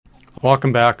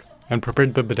Welcome back, and prepare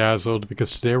to be bedazzled,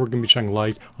 because today we're going to be shedding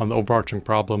light on the overarching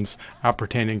problems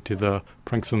appertaining to the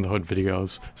Pranks in the Hood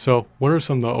videos. So, what are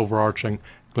some of the overarching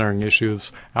glaring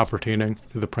issues appertaining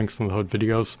to the Pranks in the Hood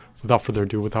videos? Without further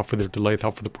ado, without further delay,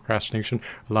 without further procrastination,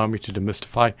 allow me to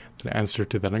demystify the answer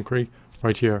to that inquiry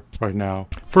right here, right now.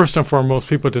 First and foremost,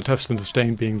 people detest and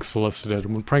disdain being solicited.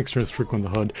 When pranksters frequent the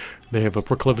Hood, they have a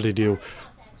proclivity to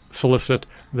solicit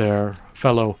their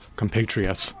fellow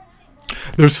compatriots.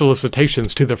 Their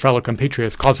solicitations to their fellow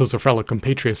compatriots causes their fellow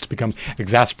compatriots to become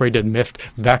exasperated, miffed,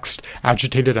 vexed,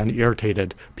 agitated, and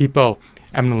irritated. People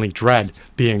eminently dread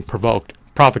being provoked.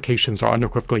 Provocations are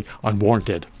unequivocally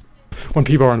unwarranted. When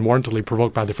people are unwarrantedly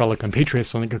provoked by their fellow compatriots,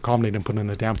 something can culminate and put in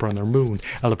a damper on their mood,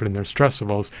 elevating their stress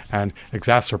levels, and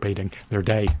exacerbating their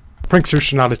day. Pranksters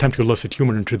should not attempt to elicit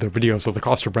humor into their videos at the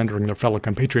cost of rendering their fellow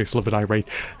compatriots livid, irate,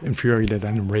 infuriated,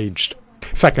 and enraged.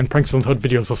 Second, Pranks in the Hood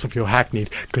videos also feel hackneyed,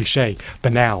 cliché,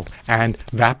 banal, and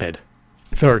vapid.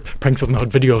 Third, Pranks in the Hood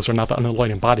videos are not the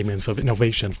unalloyed embodiments of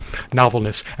innovation,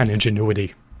 novelness, and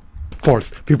ingenuity.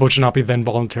 Fourth, people should not be the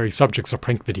involuntary subjects of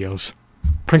prank videos.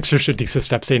 Pranksters should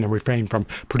desist, abstain, and refrain from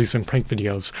producing prank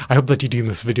videos. I hope that you deem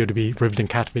this video to be riveting,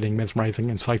 captivating, mesmerizing,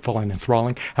 insightful, and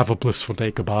enthralling. Have a blissful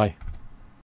day. Goodbye.